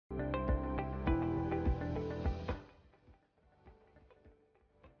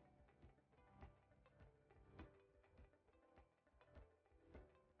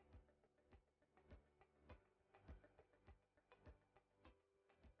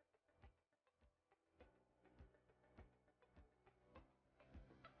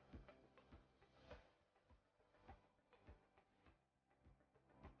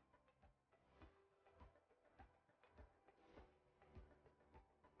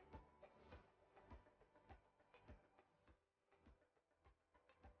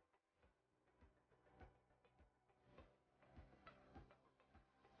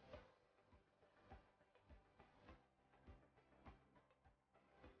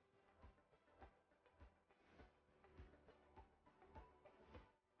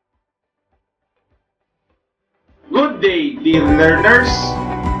Good day, dear learners.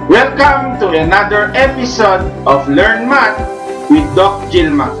 Welcome to another episode of Learn Math with Doc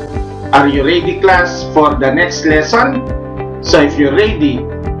Gilma. Are you ready, class, for the next lesson? So if you're ready,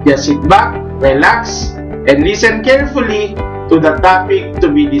 just sit back, relax, and listen carefully to the topic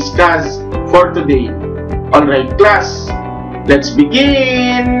to be discussed for today. Alright, class, let's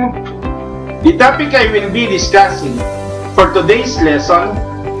begin! The topic I will be discussing for today's lesson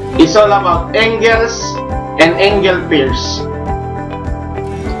is all about angles and angle pairs.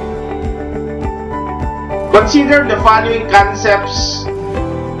 Consider the following concepts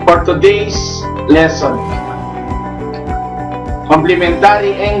for today's lesson.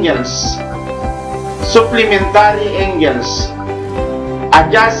 Complementary angles, supplementary angles,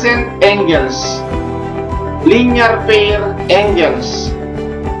 adjacent angles, linear pair angles,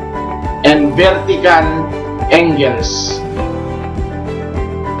 and vertical angles.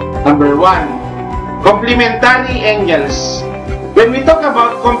 Number 1. Complementary angles. When we talk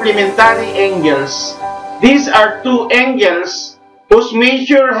about complementary angles, these are two angles whose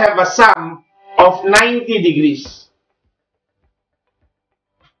measure have a sum of 90 degrees.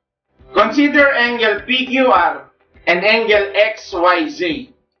 Consider angle PQR and angle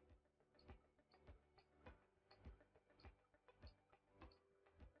XYZ.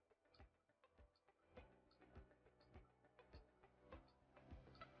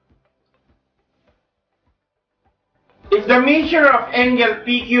 If the measure of angle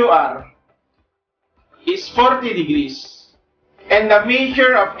PQR is 40 degrees and the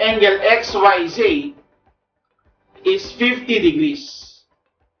measure of angle XYZ is 50 degrees,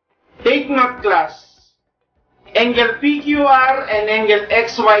 take note, class, angle PQR and angle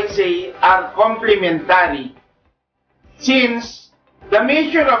XYZ are complementary since the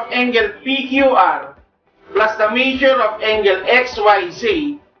measure of angle PQR plus the measure of angle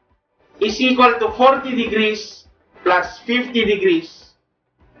XYZ is equal to 40 degrees plus 50 degrees,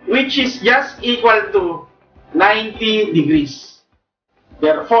 which is just equal to 90 degrees.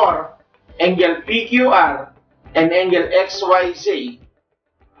 Therefore, angle PQR and angle XYZ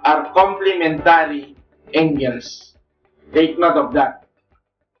are complementary angles. Take note of that.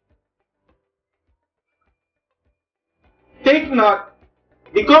 Take note,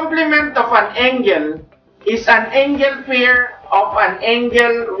 the complement of an angle is an angle pair of an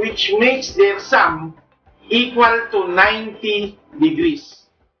angle which makes their sum equal to 90 degrees.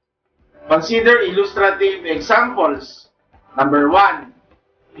 Consider illustrative examples. Number 1.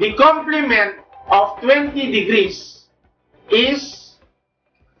 The complement of 20 degrees is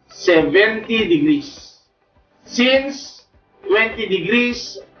 70 degrees. Since 20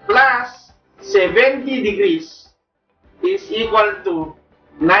 degrees plus 70 degrees is equal to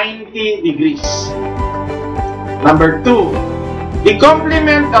 90 degrees. Number 2. The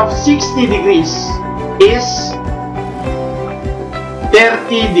complement of 60 degrees is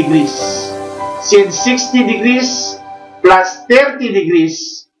 30 degrees. Since 60 degrees plus 30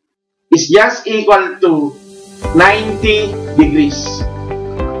 degrees is just equal to 90 degrees.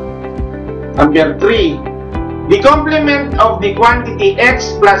 Number 3. The complement of the quantity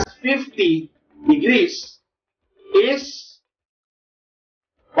x plus 50 degrees is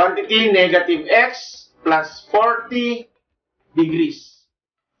quantity negative x plus 40 degrees.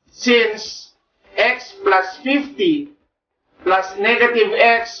 Since x plus 50 plus negative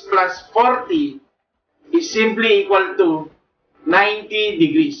x plus 40 is simply equal to 90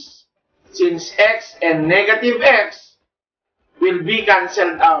 degrees, since x and negative x will be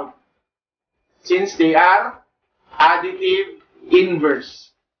cancelled out since they are additive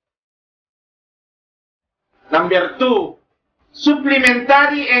inverse. Number 2.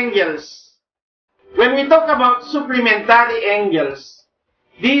 Supplementary angles. When we talk about supplementary angles,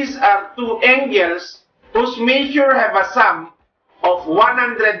 these are two angles whose measure have a sum of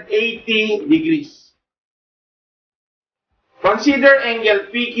 180 degrees. Consider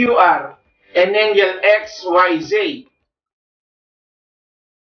angle PQR and angle XYZ.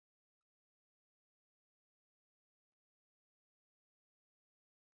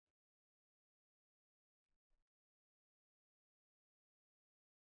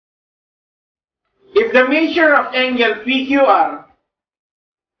 If the measure of angle PQR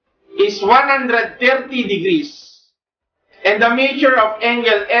is 130 degrees and the measure of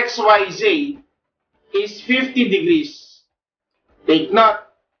angle XYZ is 50 degrees, take note,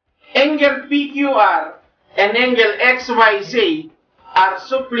 angle PQR and angle XYZ are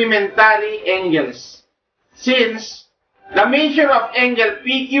supplementary angles since the measure of angle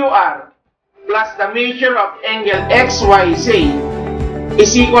PQR plus the measure of angle XYZ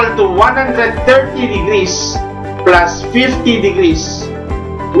is equal to 130 degrees plus 50 degrees,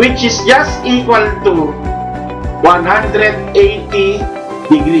 which is just equal to 180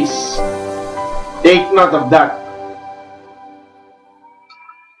 degrees. Take note of that.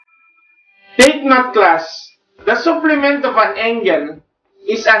 Take note, class, the supplement of an angle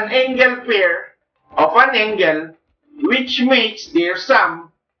is an angle pair of an angle which makes their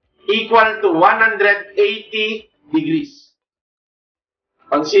sum equal to 180 degrees.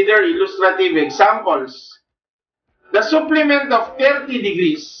 Consider illustrative examples. The supplement of 30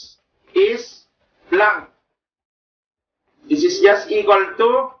 degrees is blank. This is just equal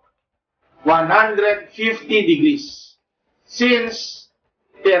to 150 degrees. Since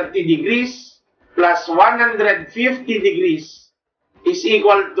 30 degrees plus 150 degrees is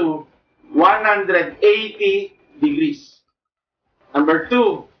equal to 180 degrees. Number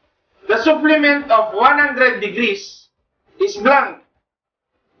 2, the supplement of 100 degrees is blank.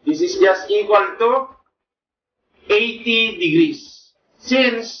 This is just equal to 80 degrees.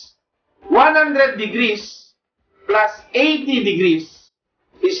 Since 100 degrees plus 80 degrees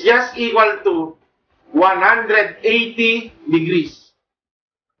is just equal to 180 degrees.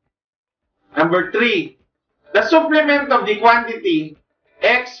 Number 3, the supplement of the quantity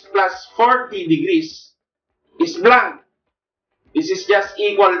x plus 40 degrees is blank. This is just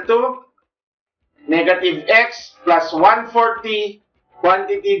equal to negative x plus 140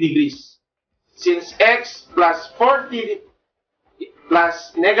 quantity degrees. Since x plus 40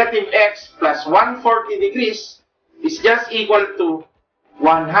 plus negative x plus 140 degrees is just equal to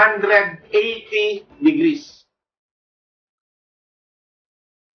 180 degrees.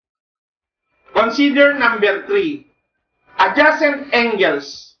 Consider number 3, adjacent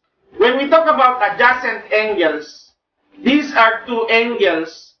angles. When we talk about adjacent angles, these are two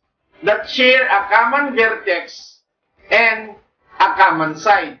angles that share a common vertex and a common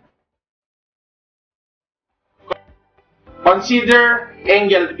side. Consider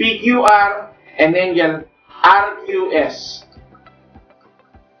angle PQR and angle RQS.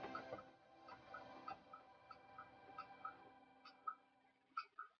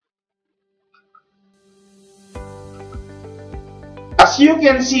 As you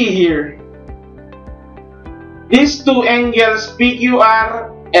can see here, these two angles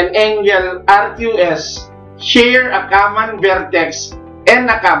PQR and angle RQS share a common vertex and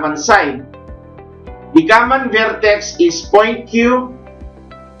a common side. The common vertex is point Q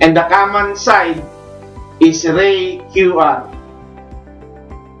and the common side is ray QR.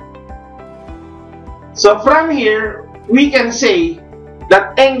 So from here, we can say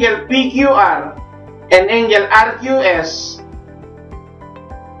that angle PQR and angle RQS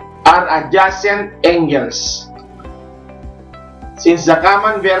are adjacent angles. Since the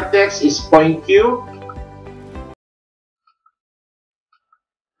common vertex is point Q,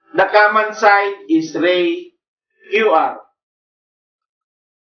 the common side is ray QR.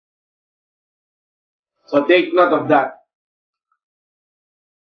 So take note of that.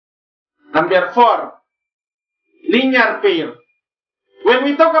 Number 4, linear pair. When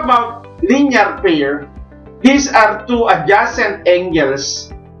we talk about linear pair, these are two adjacent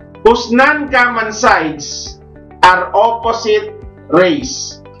angles whose non-common sides are opposite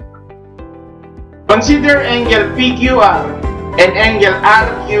rays. Consider angle PQR and angle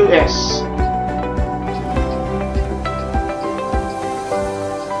RQS.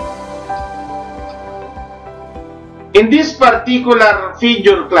 In this particular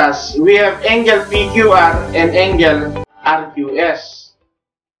figure, class, we have angle PQR and angle RQS.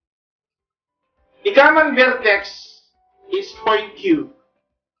 The common vertex is point Q.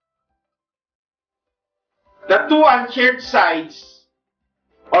 The two unshared sides,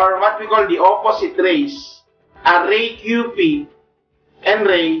 or what we call the opposite rays, are ray QP and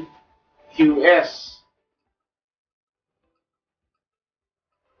ray QS.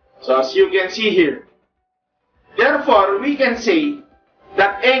 So as you can see here, therefore we can say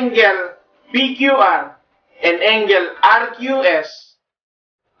that angle PQR and angle RQS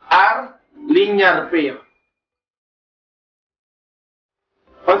are linear pair.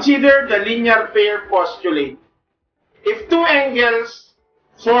 Consider the linear pair postulate. If two angles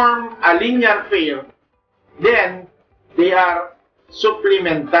form a linear pair, then they are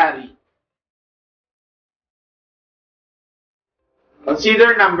supplementary.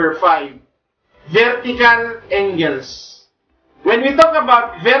 Consider number 5, vertical angles. When we talk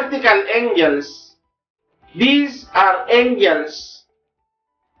about vertical angles, these are angles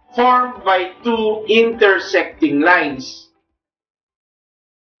formed by two intersecting lines.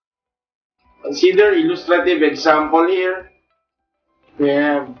 Consider illustrative example here. We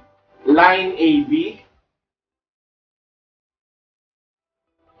have line AB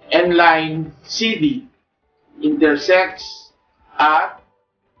and line CD intersects at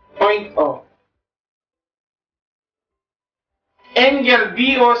point O. angle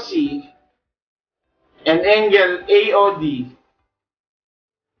BOC and angle AOD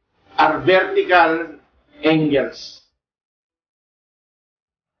are vertical angles.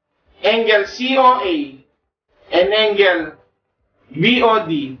 Angle COA and angle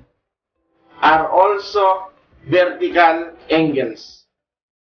BOD are also vertical angles.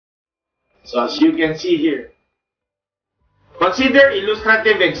 So as you can see here, consider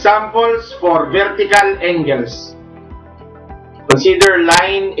illustrative examples for vertical angles. Consider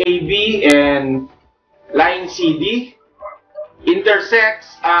line AB and line CD intersects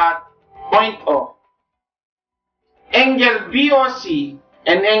at point O. Angle BOC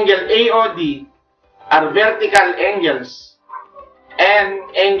and angle AOD are vertical angles, and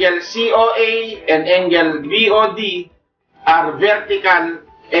angle COA and angle BOD are vertical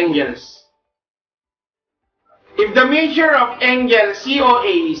angles. If the measure of angle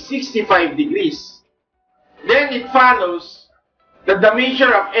COA is 65 degrees, then it follows that the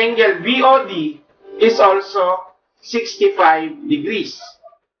measure of angle BOD is also 65 degrees.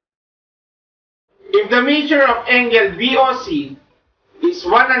 If the measure of angle BOC is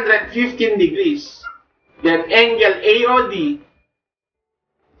 115 degrees, then angle AOD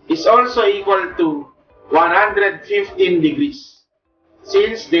is also equal to 115 degrees,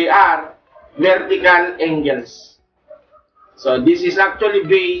 since they are vertical angles. So this is actually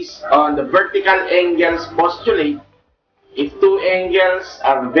based on the vertical angles postulate. If two angles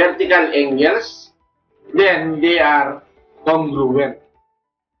are vertical angles, then they are congruent.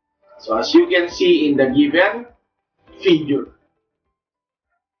 So as you can see in the given figure.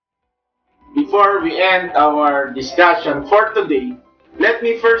 Before we end our discussion for today, let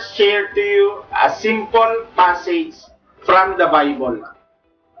me first share to you a simple passage from the Bible,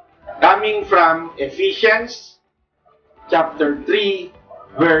 coming from Ephesians chapter 3,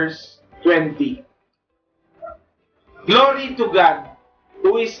 verse 20. Glory to God,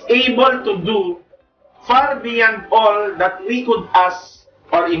 who is able to do far beyond all that we could ask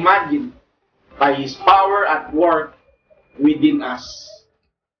or imagine by His power at work within us.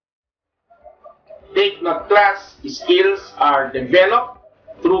 Take note, class, skills are developed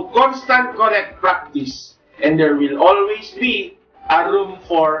through constant correct practice, and there will always be a room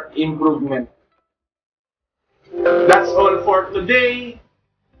for improvement. That's all for today.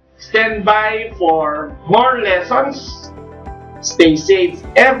 Stand by for more lessons. Stay safe,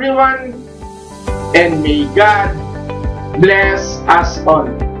 everyone, and may God bless us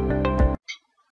all.